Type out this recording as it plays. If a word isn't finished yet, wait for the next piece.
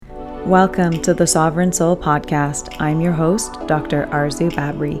Welcome to the Sovereign Soul Podcast. I'm your host, Dr. Arzu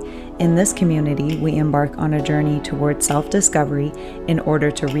Babri. In this community, we embark on a journey towards self-discovery in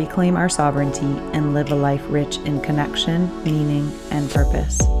order to reclaim our sovereignty and live a life rich in connection, meaning, and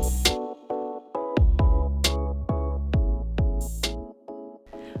purpose.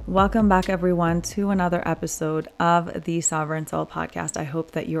 Welcome back, everyone, to another episode of the Sovereign Soul Podcast. I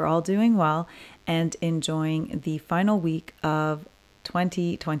hope that you're all doing well and enjoying the final week of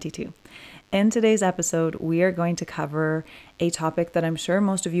 2022. In today's episode, we are going to cover a topic that I'm sure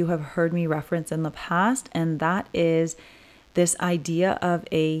most of you have heard me reference in the past, and that is this idea of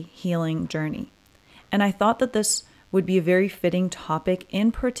a healing journey. And I thought that this would be a very fitting topic,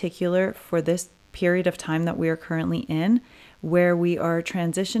 in particular for this period of time that we are currently in, where we are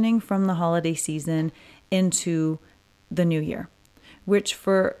transitioning from the holiday season into the new year, which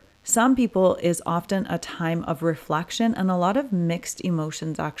for some people is often a time of reflection and a lot of mixed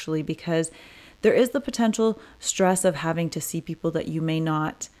emotions, actually, because there is the potential stress of having to see people that you may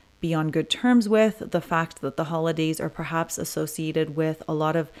not be on good terms with, the fact that the holidays are perhaps associated with a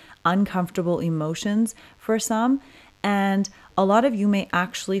lot of uncomfortable emotions for some, and a lot of you may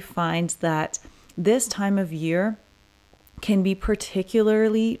actually find that this time of year can be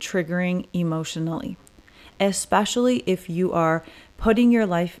particularly triggering emotionally, especially if you are putting your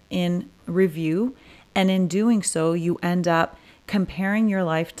life in review, and in doing so, you end up comparing your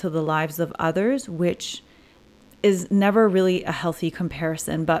life to the lives of others, which is never really a healthy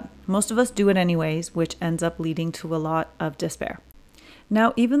comparison, but most of us do it anyways, which ends up leading to a lot of despair.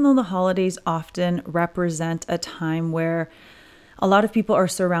 Now, even though the holidays often represent a time where a lot of people are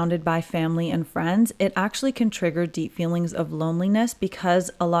surrounded by family and friends, it actually can trigger deep feelings of loneliness because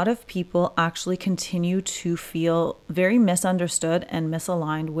a lot of people actually continue to feel very misunderstood and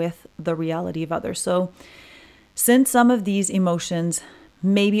misaligned with the reality of others. So since some of these emotions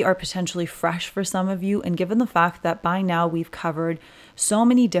maybe are potentially fresh for some of you, and given the fact that by now we've covered so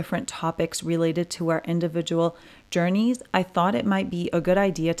many different topics related to our individual journeys, I thought it might be a good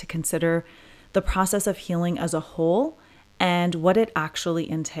idea to consider the process of healing as a whole and what it actually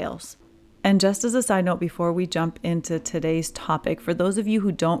entails. And just as a side note, before we jump into today's topic, for those of you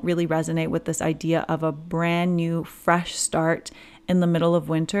who don't really resonate with this idea of a brand new, fresh start in the middle of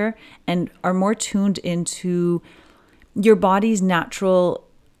winter and are more tuned into your body's natural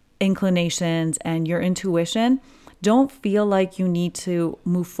inclinations and your intuition, don't feel like you need to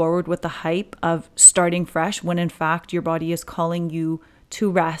move forward with the hype of starting fresh when in fact your body is calling you to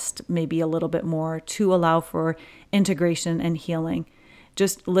rest maybe a little bit more, to allow for integration and healing.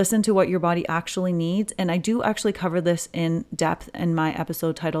 Just listen to what your body actually needs. And I do actually cover this in depth in my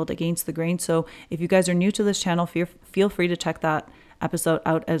episode titled Against the Grain. So if you guys are new to this channel, feel free to check that episode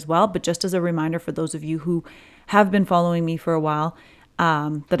out as well. But just as a reminder for those of you who have been following me for a while,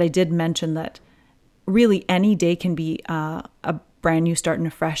 that I did mention that really any day can be a brand new start and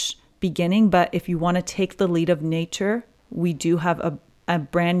a fresh beginning. But if you want to take the lead of nature, we do have a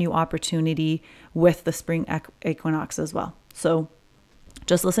brand new opportunity with the spring equinox as well. So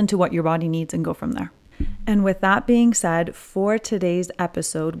just listen to what your body needs and go from there. And with that being said, for today's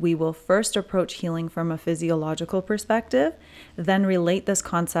episode, we will first approach healing from a physiological perspective, then relate this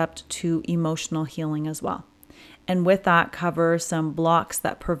concept to emotional healing as well. And with that, cover some blocks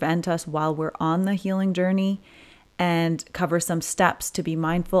that prevent us while we're on the healing journey, and cover some steps to be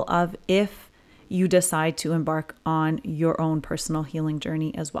mindful of if you decide to embark on your own personal healing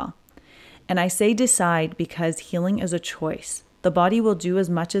journey as well. And I say decide because healing is a choice. The body will do as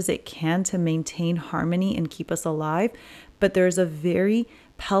much as it can to maintain harmony and keep us alive, but there's a very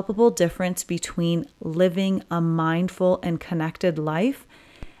palpable difference between living a mindful and connected life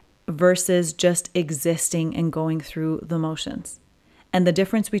versus just existing and going through the motions. And the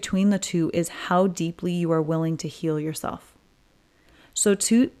difference between the two is how deeply you are willing to heal yourself. So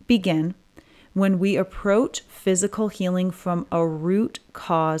to begin, when we approach physical healing from a root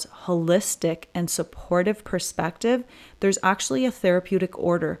cause, holistic and supportive perspective, there's actually a therapeutic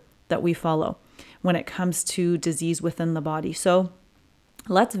order that we follow when it comes to disease within the body. So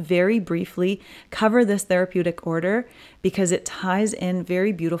let's very briefly cover this therapeutic order because it ties in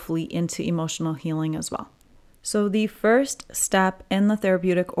very beautifully into emotional healing as well. So the first step in the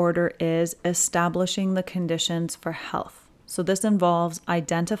therapeutic order is establishing the conditions for health. So this involves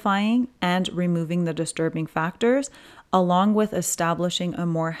identifying and removing the disturbing factors, along with establishing a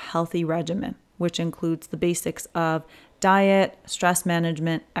more healthy regimen, which includes the basics of diet, stress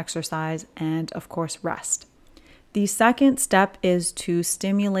management, exercise, and of course, rest. The second step is to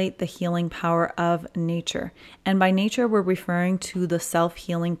stimulate the healing power of nature. And by nature, we're referring to the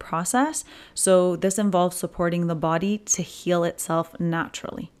self-healing process. So this involves supporting the body to heal itself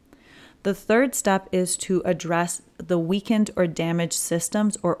naturally. The third step is to address the weakened or damaged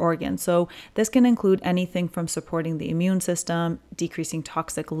systems or organs. So this can include anything from supporting the immune system, decreasing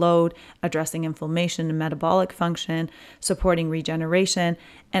toxic load, addressing inflammation and metabolic function, supporting regeneration,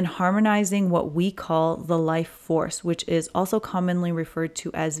 and harmonizing what we call the life force, which is also commonly referred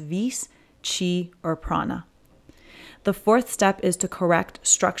to as vis, chi, or prana. The fourth step is to correct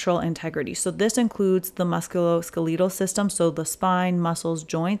structural integrity. So this includes the musculoskeletal system, so the spine, muscles,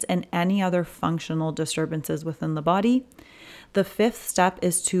 joints, and any other functional disturbances within the body. The fifth step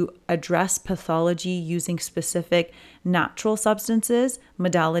is to address pathology using specific natural substances,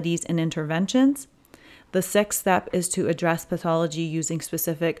 modalities, and interventions. The sixth step is to address pathology using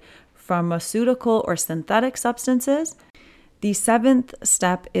specific pharmaceutical or synthetic substances. The seventh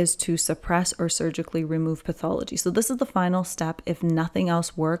step is to suppress or surgically remove pathology. So this is the final step if nothing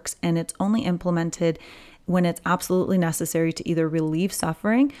else works, and it's only implemented when it's absolutely necessary to either relieve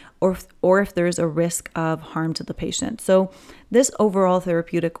suffering or if there's a risk of harm to the patient. So this overall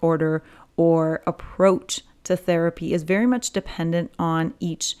therapeutic order or approach to therapy is very much dependent on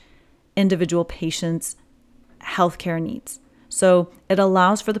each individual patient's healthcare needs. So it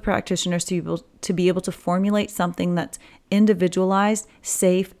allows for the practitioners to be able to formulate something that's individualized,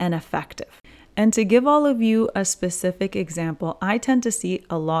 safe, and effective. And to give all of you a specific example, I tend to see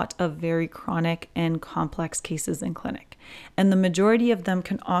a lot of very chronic and complex cases in clinic. And the majority of them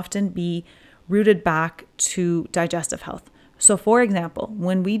can often be rooted back to digestive health. So for example,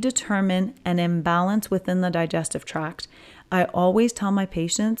 when we determine an imbalance within the digestive tract, I always tell my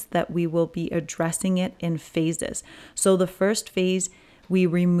patients that we will be addressing it in phases. So the first phase, we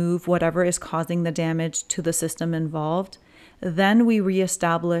remove whatever is causing the damage to the system involved. Then we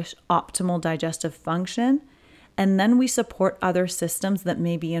reestablish optimal digestive function. And then we support other systems that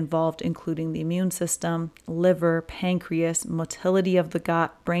may be involved, including the immune system, liver, pancreas, motility of the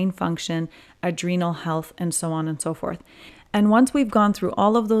gut, brain function, adrenal health, and so on and so forth. And once we've gone through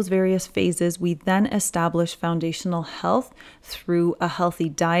all of those various phases, we then establish foundational health through a healthy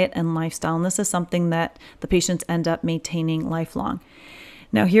diet and lifestyle. And this is something that the patients end up maintaining lifelong.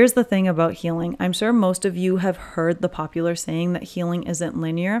 Now, here's the thing about healing. I'm sure most of you have heard the popular saying that healing isn't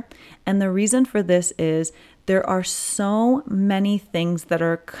linear. And the reason for this is there are so many things that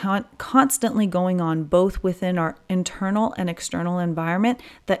are constantly going on, both within our internal and external environment,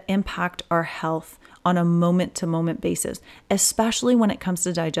 that impact our health on a moment-to-moment basis, especially when it comes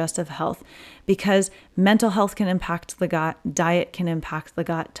to digestive health, because mental health can impact the gut, diet can impact the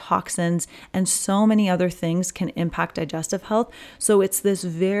gut, toxins, and so many other things can impact digestive health. So it's this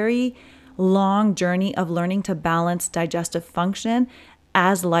very long journey of learning to balance digestive function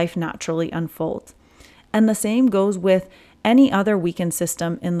as life naturally unfolds. And the same goes with any other weakened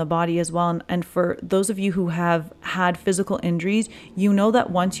system in the body as well. And for those of you who have had physical injuries, you know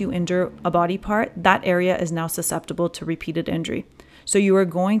that once you injure a body part, that area is now susceptible to repeated injury. So you are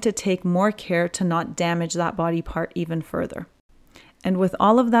going to take more care to not damage that body part even further. And with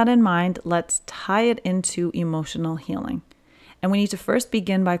all of that in mind, let's tie it into emotional healing. And we need to first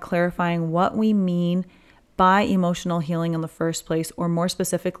begin by clarifying what we mean by emotional healing in the first place, or more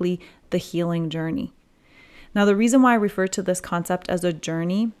specifically, the healing journey. Now, the reason why I refer to this concept as a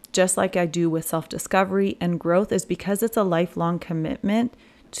journey, just like I do with self-discovery and growth, is because it's a lifelong commitment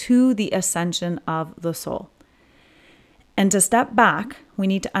to the ascension of the soul. And to step back, we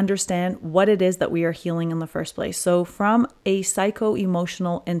need to understand what it is that we are healing in the first place. So from a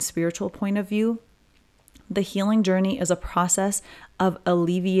psycho-emotional and spiritual point of view, the healing journey is a process of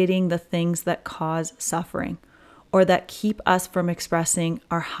alleviating the things that cause suffering, or that keep us from expressing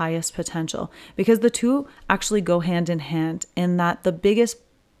our highest potential. Because the two actually go hand in hand, in that the biggest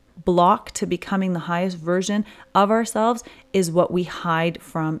block to becoming the highest version of ourselves is what we hide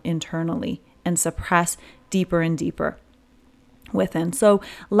from internally and suppress deeper and deeper within. So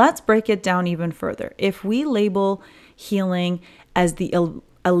let's break it down even further. If we label healing as the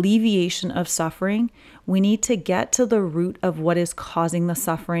alleviation of suffering, we need to get to the root of what is causing the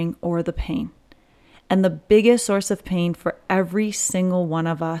suffering or the pain. And the biggest source of pain for every single one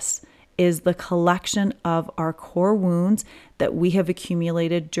of us is the collection of our core wounds that we have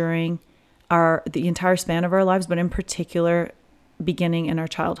accumulated during the entire span of our lives, but in particular, beginning in our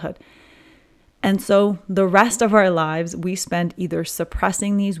childhood. And so the rest of our lives, we spend either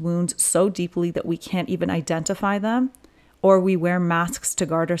suppressing these wounds so deeply that we can't even identify them, or we wear masks to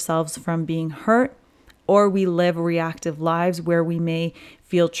guard ourselves from being hurt, or we live reactive lives where we may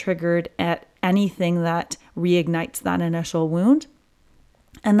feel triggered at anything that reignites that initial wound.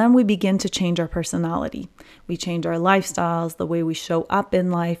 And then we begin to change our personality. We change our lifestyles, the way we show up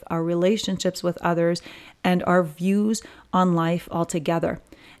in life, our relationships with others, and our views on life altogether.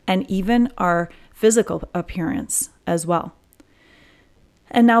 and even our physical appearance as well.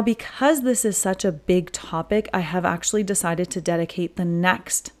 And now, because this is such a big topic, I have actually decided to dedicate the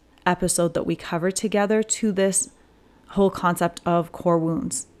next episode that we cover together to this whole concept of core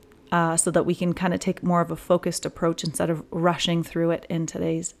wounds, so that we can kind of take more of a focused approach instead of rushing through it in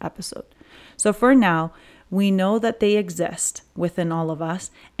today's episode. So for now, we know that they exist within all of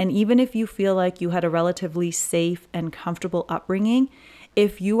us. And even if you feel like you had a relatively safe and comfortable upbringing,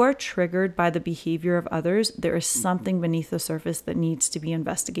 if you are triggered by the behavior of others, there is something beneath the surface that needs to be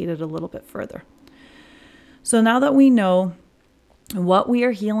investigated a little bit further. So now that we know what we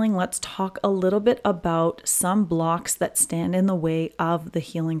are healing, let's talk a little bit about some blocks that stand in the way of the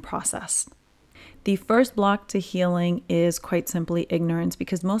healing process. The first block to healing is quite simply ignorance,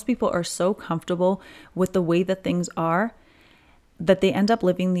 because most people are so comfortable with the way that things are that they end up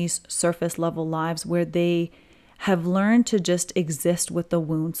living these surface level lives where they have learned to just exist with the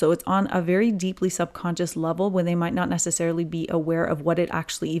wound. So it's on a very deeply subconscious level where they might not necessarily be aware of what it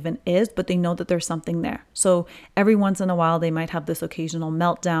actually even is, but they know that there's something there. So every once in a while, they might have this occasional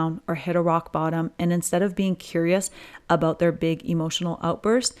meltdown or hit a rock bottom. And instead of being curious about their big emotional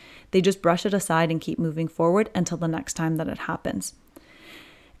outburst, they just brush it aside and keep moving forward until the next time that it happens.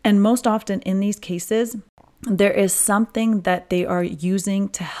 And most often in these cases, there is something that they are using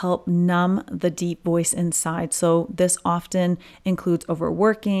to help numb the deep voice inside. So this often includes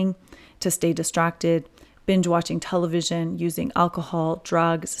overworking, to stay distracted, binge watching television, using alcohol,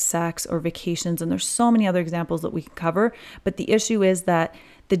 drugs, sex, or vacations. And there's so many other examples that we can cover. But the issue is that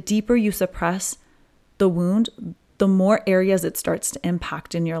the deeper you suppress the wound, the more areas it starts to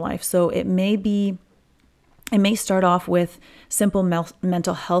impact in your life. So it may start off with simple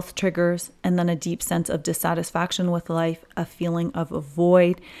mental health triggers, and then a deep sense of dissatisfaction with life, a feeling of a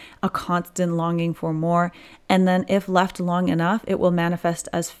void, a constant longing for more. And then if left long enough, it will manifest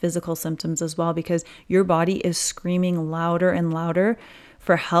as physical symptoms as well, because your body is screaming louder and louder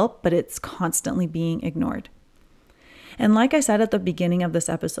for help, but it's constantly being ignored. And like I said at the beginning of this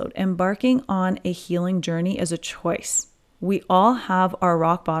episode, embarking on a healing journey is a choice. We all have our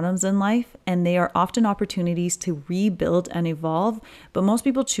rock bottoms in life, and they are often opportunities to rebuild and evolve, but most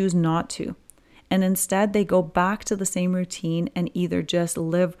people choose not to. And instead, they go back to the same routine and either just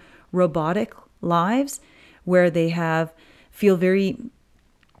live robotic lives where they feel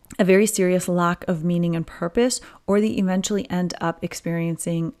a very serious lack of meaning and purpose, or they eventually end up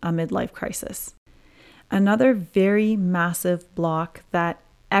experiencing a midlife crisis. Another very massive block that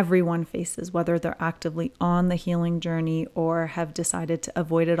everyone faces, whether they're actively on the healing journey or have decided to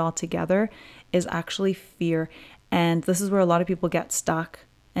avoid it altogether, is actually fear. And this is where a lot of people get stuck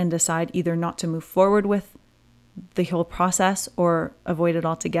and decide either not to move forward with the whole process or avoid it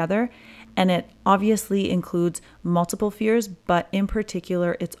altogether. And it obviously includes multiple fears, but in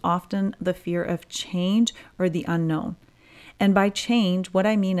particular, it's often the fear of change or the unknown. And by change, what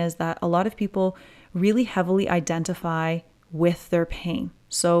I mean is that a lot of people really heavily identify with their pain.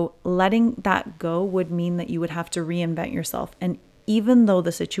 So letting that go would mean that you would have to reinvent yourself. And even though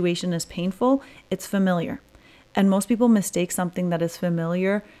the situation is painful, it's familiar. And most people mistake something that is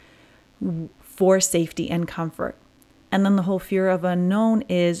familiar for safety and comfort. And then the whole fear of unknown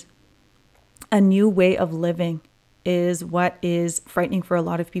is a new way of living is what is frightening for a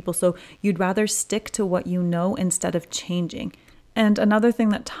lot of people. So you'd rather stick to what you know instead of changing. And another thing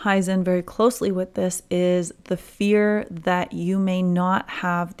that ties in very closely with this is the fear that you may not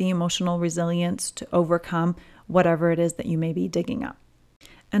have the emotional resilience to overcome whatever it is that you may be digging up.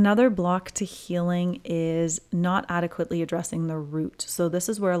 Another block to healing is not adequately addressing the root. So this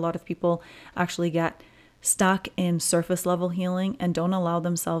is where a lot of people actually get stuck in surface level healing and don't allow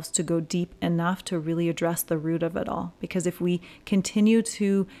themselves to go deep enough to really address the root of it all. Because if we continue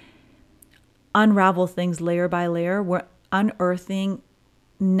to unravel things layer by layer, we're unearthing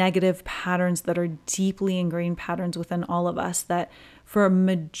negative patterns that are deeply ingrained patterns within all of us that for a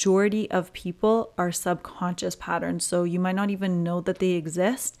majority of people are subconscious patterns. So you might not even know that they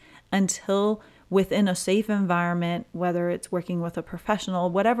exist until within a safe environment, whether it's working with a professional,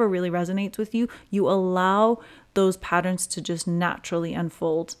 whatever really resonates with you, you allow those patterns to just naturally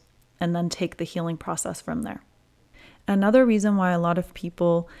unfold and then take the healing process from there. Another reason why a lot of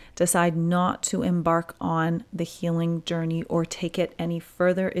people decide not to embark on the healing journey or take it any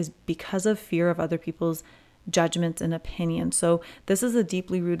further is because of fear of other people's judgments and opinions. So this is a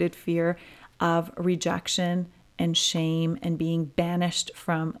deeply rooted fear of rejection and shame and being banished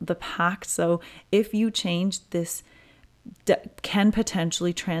from the pack. So if you change, this can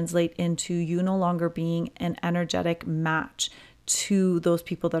potentially translate into you no longer being an energetic match to those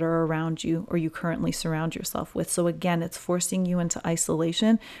people that are around you or you currently surround yourself with. So again, it's forcing you into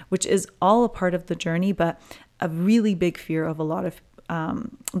isolation, which is all a part of the journey, but a really big fear of a lot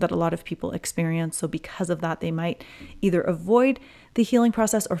of people experience. So because of that, they might either avoid the healing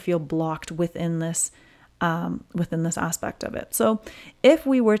process or feel blocked within this aspect of it. So if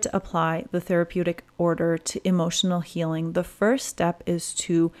we were to apply the therapeutic order to emotional healing, the first step is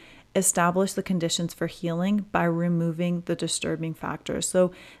to establish the conditions for healing by removing the disturbing factors.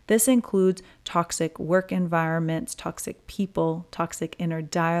 So this includes toxic work environments, toxic people, toxic inner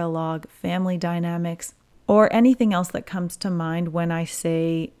dialogue, family dynamics, or anything else that comes to mind when I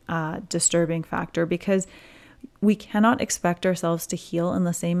say disturbing factor, because we cannot expect ourselves to heal in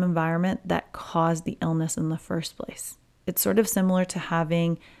the same environment that caused the illness in the first place. It's sort of similar to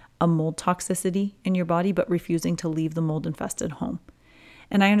having a mold toxicity in your body, but refusing to leave the mold infested home.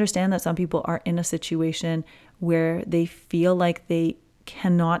 And I understand that some people are in a situation where they feel like they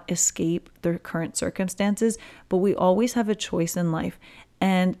cannot escape their current circumstances, but we always have a choice in life.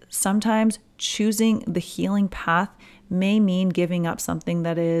 And sometimes choosing the healing path may mean giving up something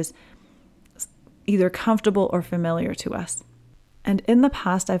that is either comfortable or familiar to us. And in the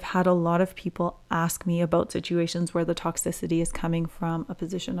past, I've had a lot of people ask me about situations where the toxicity is coming from a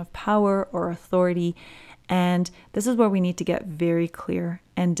position of power or authority. And this is where we need to get very clear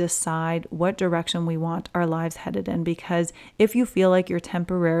and decide what direction we want our lives headed in. Because if you feel like you're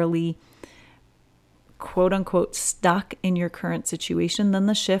temporarily, quote unquote, stuck in your current situation, then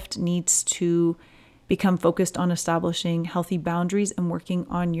the shift needs to become focused on establishing healthy boundaries and working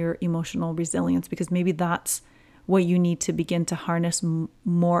on your emotional resilience, because maybe that's what you need to begin to harness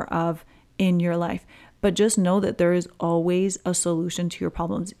more of in your life. But just know that there is always a solution to your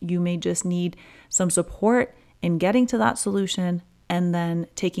problems. You may just need some support in getting to that solution and then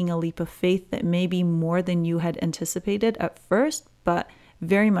taking a leap of faith that may be more than you had anticipated at first, but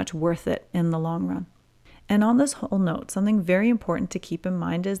very much worth it in the long run. And on this whole note, something very important to keep in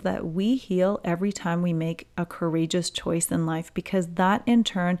mind is that we heal every time we make a courageous choice in life, because that in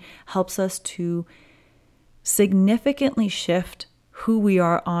turn helps us to significantly shift who we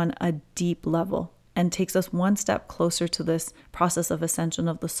are on a deep level and takes us one step closer to this process of ascension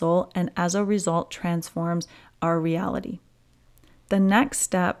of the soul, and as a result transforms our reality. The next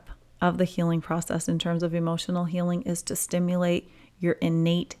step of the healing process in terms of emotional healing is to stimulate your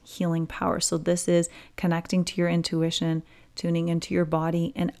innate healing power. So this is connecting to your intuition, tuning into your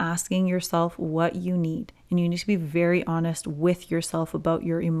body, and asking yourself what you need. And you need to be very honest with yourself about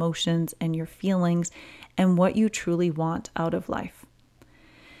your emotions and your feelings and what you truly want out of life.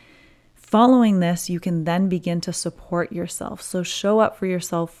 Following this, you can then begin to support yourself. So show up for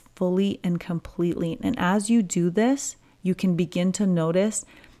yourself fully and completely. And as you do this, you can begin to notice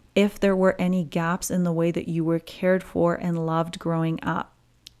if there were any gaps in the way that you were cared for and loved growing up,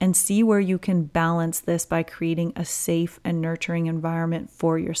 and see where you can balance this by creating a safe and nurturing environment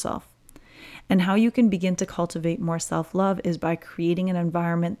for yourself. And how you can begin to cultivate more self-love is by creating an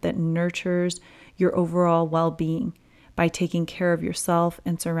environment that nurtures your overall well-being, by taking care of yourself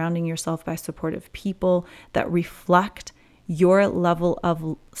and surrounding yourself by supportive people that reflect your level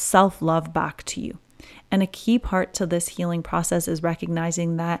of self-love back to you. And a key part to this healing process is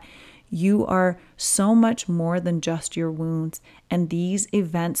recognizing that you are so much more than just your wounds. And these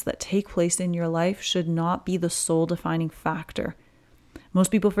events that take place in your life should not be the sole defining factor.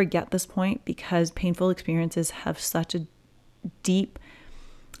 Most people forget this point because painful experiences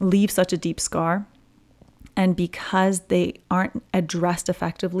leave such a deep scar. And because they aren't addressed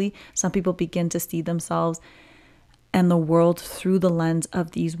effectively, some people begin to see themselves and the world through the lens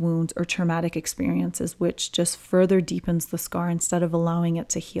of these wounds or traumatic experiences, which just further deepens the scar instead of allowing it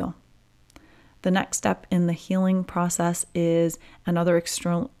to heal. The next step in the healing process is another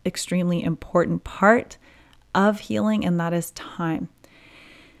extremely important part of healing, and that is time.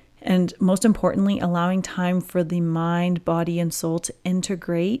 And most importantly, allowing time for the mind, body, and soul to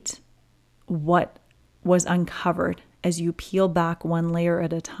integrate what was uncovered as you peel back one layer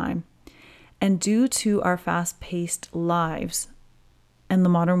at a time. And due to our fast-paced lives and the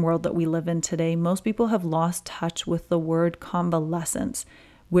modern world that we live in today, most people have lost touch with the word convalescence,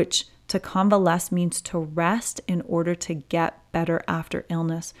 which to convalesce means to rest in order to get better after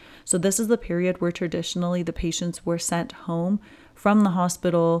illness. So this is the period where traditionally the patients were sent home from the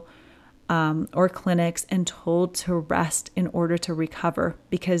hospital or clinics and told to rest in order to recover,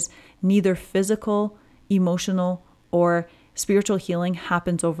 because neither physical, emotional, or spiritual healing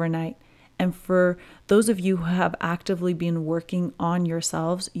happens overnight. And for those of you who have actively been working on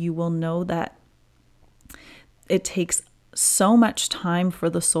yourselves, you will know that it takes so much time for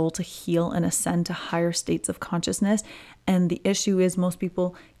the soul to heal and ascend to higher states of consciousness. And the issue is most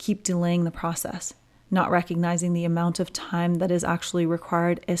people keep delaying the process, not recognizing the amount of time that is actually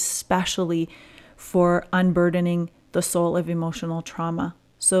required, especially for unburdening the soul of emotional trauma.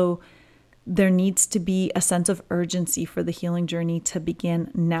 So there needs to be a sense of urgency for the healing journey to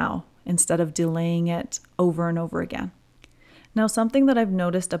begin now, instead of delaying it over and over again. Now, something that I've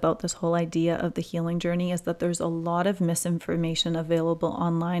noticed about this whole idea of the healing journey is that there's a lot of misinformation available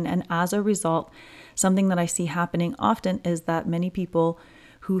online. And as a result, something that I see happening often is that many people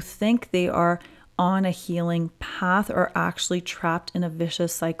who think they are on a healing path are actually trapped in a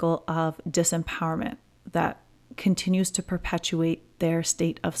vicious cycle of disempowerment that continues to perpetuate their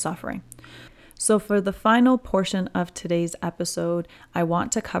state of suffering. So for the final portion of today's episode, I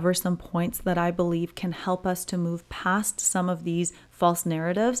want to cover some points that I believe can help us to move past some of these false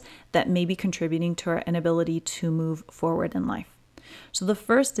narratives that may be contributing to our inability to move forward in life. So the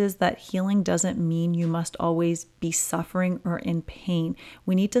first is that healing doesn't mean you must always be suffering or in pain.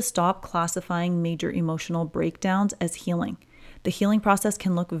 We need to stop classifying major emotional breakdowns as healing. The healing process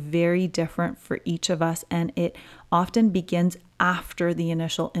can look very different for each of us, and it often begins after the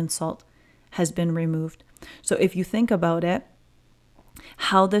initial insult has been removed. So if you think about it,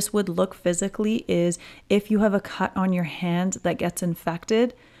 how this would look physically is if you have a cut on your hand that gets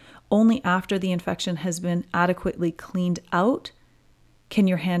infected, only after the infection has been adequately cleaned out can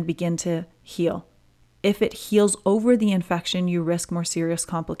your hand begin to heal. If it heals over the infection, you risk more serious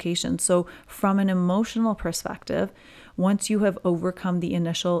complications. So from an emotional perspective, once you have overcome the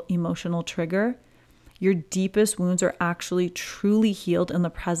initial emotional trigger, your deepest wounds are actually truly healed in the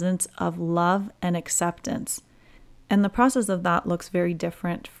presence of love and acceptance. And the process of that looks very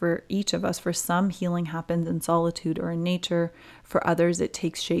different for each of us. For some, healing happens in solitude or in nature. For others, it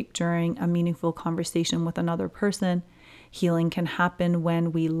takes shape during a meaningful conversation with another person. Healing can happen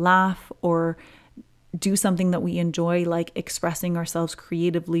when we laugh or do something that we enjoy, like expressing ourselves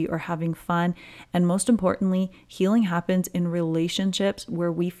creatively or having fun. And most importantly, healing happens in relationships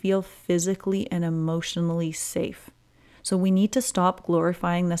where we feel physically and emotionally safe. So we need to stop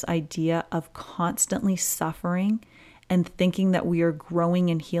glorifying this idea of constantly suffering and thinking that we are growing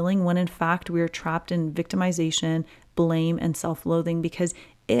and healing when in fact we are trapped in victimization, blame, and self-loathing. Because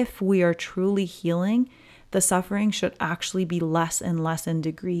if we are truly healing, the suffering should actually be less and less in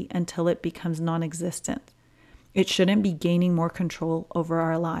degree until it becomes non-existent. It shouldn't be gaining more control over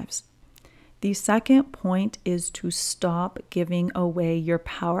our lives. The second point is to stop giving away your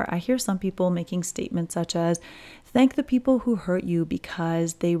power. I hear some people making statements such as, thank the people who hurt you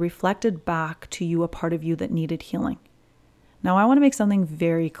because they reflected back to you a part of you that needed healing. Now, I want to make something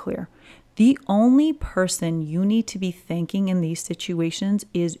very clear. The only person you need to be thanking in these situations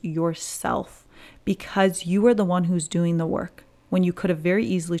is yourself, because you are the one who's doing the work, when you could have very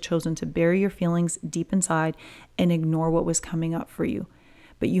easily chosen to bury your feelings deep inside and ignore what was coming up for you.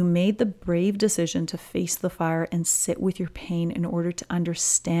 But you made the brave decision to face the fire and sit with your pain in order to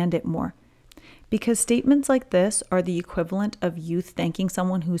understand it more. Because statements like this are the equivalent of you thanking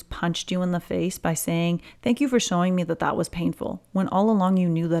someone who's punched you in the face by saying, thank you for showing me that that was painful, when all along you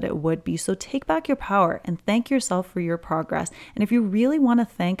knew that it would be. So take back your power and thank yourself for your progress. And if you really want to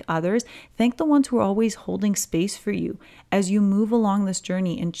thank others, thank the ones who are always holding space for you as you move along this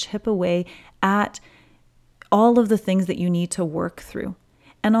journey and chip away at all of the things that you need to work through.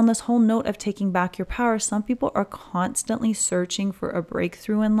 And on this whole note of taking back your power, some people are constantly searching for a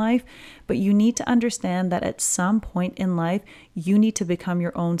breakthrough in life, but you need to understand that at some point in life, you need to become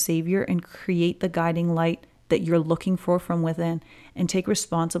your own savior and create the guiding light that you're looking for from within, and take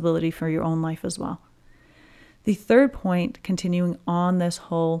responsibility for your own life as well. The third point, continuing on this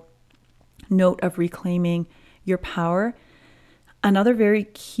whole note of reclaiming your power, another very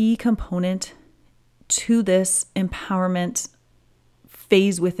key component to this empowerment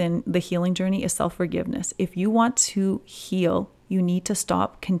phase within the healing journey is self-forgiveness. If you want to heal, you need to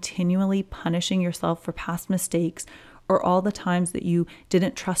stop continually punishing yourself for past mistakes or all the times that you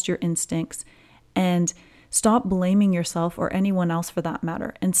didn't trust your instincts, and stop blaming yourself or anyone else for that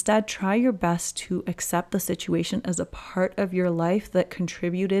matter. Instead, try your best to accept the situation as a part of your life that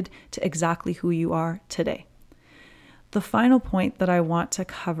contributed to exactly who you are today. The final point that I want to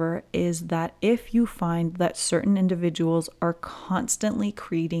cover is that if you find that certain individuals are constantly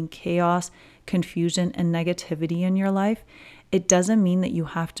creating chaos, confusion, and negativity in your life, it doesn't mean that you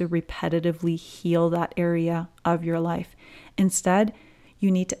have to repetitively heal that area of your life. Instead,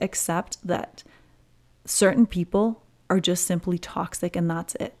 you need to accept that certain people are just simply toxic and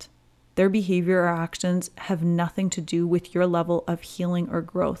that's it. Their behavior or actions have nothing to do with your level of healing or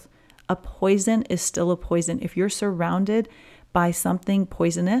growth. A poison is still a poison. If you're surrounded by something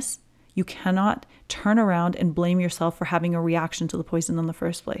poisonous, you cannot turn around and blame yourself for having a reaction to the poison in the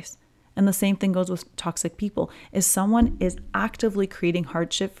first place. And the same thing goes with toxic people. If someone is actively creating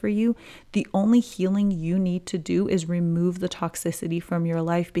hardship for you, the only healing you need to do is remove the toxicity from your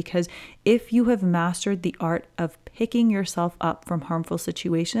life. Because if you have mastered the art of picking yourself up from harmful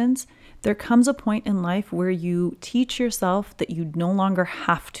situations, there comes a point in life where you teach yourself that you no longer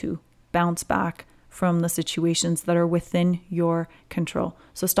have to bounce back from the situations that are within your control.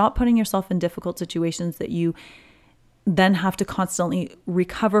 So stop putting yourself in difficult situations that you then have to constantly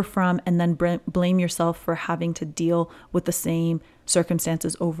recover from, and then blame yourself for having to deal with the same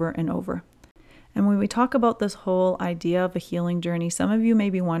circumstances over and over. And when we talk about this whole idea of a healing journey, some of you may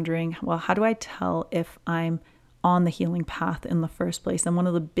be wondering, well, how do I tell if I'm on the healing path in the first place? And one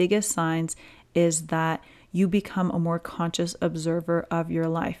of the biggest signs is that you become a more conscious observer of your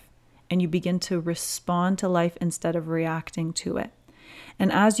life, and you begin to respond to life instead of reacting to it.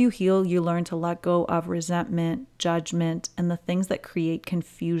 And as you heal, you learn to let go of resentment, judgment, and the things that create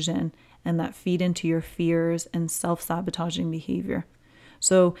confusion and that feed into your fears and self-sabotaging behavior.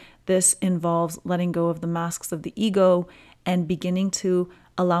 So this involves letting go of the masks of the ego and beginning to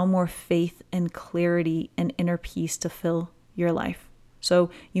allow more faith and clarity and inner peace to fill your life. So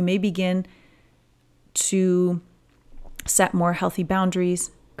you may begin to set more healthy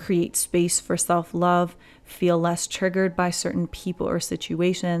boundaries, create space for self-love, feel less triggered by certain people or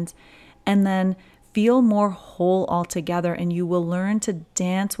situations, and then feel more whole altogether, and you will learn to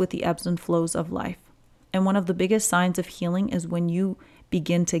dance with the ebbs and flows of life. And one of the biggest signs of healing is when you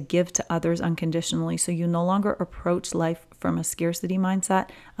begin to give to others unconditionally. So you no longer approach life from a scarcity mindset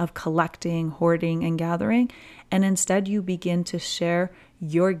of collecting, hoarding, and gathering, and instead you begin to share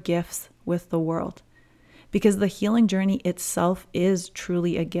your gifts with the world. Because the healing journey itself is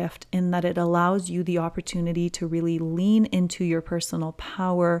truly a gift in that it allows you the opportunity to really lean into your personal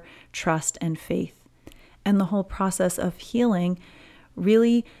power, trust, and faith. And the whole process of healing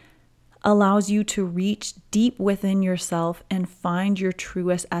really allows you to reach deep within yourself and find your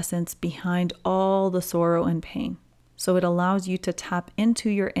truest essence behind all the sorrow and pain. So it allows you to tap into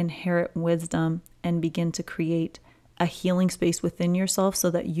your inherent wisdom and begin to create a healing space within yourself so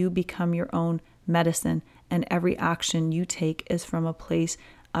that you become your own medicine, and every action you take is from a place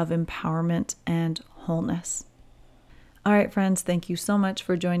of empowerment and wholeness. All right, friends, thank you so much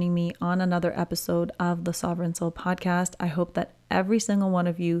for joining me on another episode of the Sovereign Soul podcast. I hope that every single one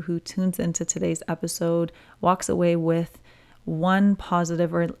of you who tunes into today's episode walks away with one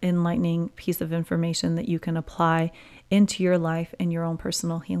positive or enlightening piece of information that you can apply into your life and your own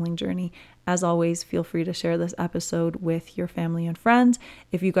personal healing journey. As always, feel free to share this episode with your family and friends.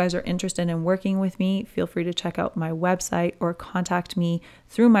 If you guys are interested in working with me, feel free to check out my website or contact me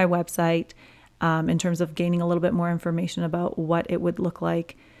through my website in terms of gaining a little bit more information about what it would look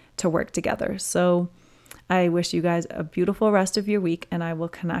like to work together. So I wish you guys a beautiful rest of your week, and I will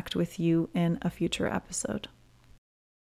connect with you in a future episode.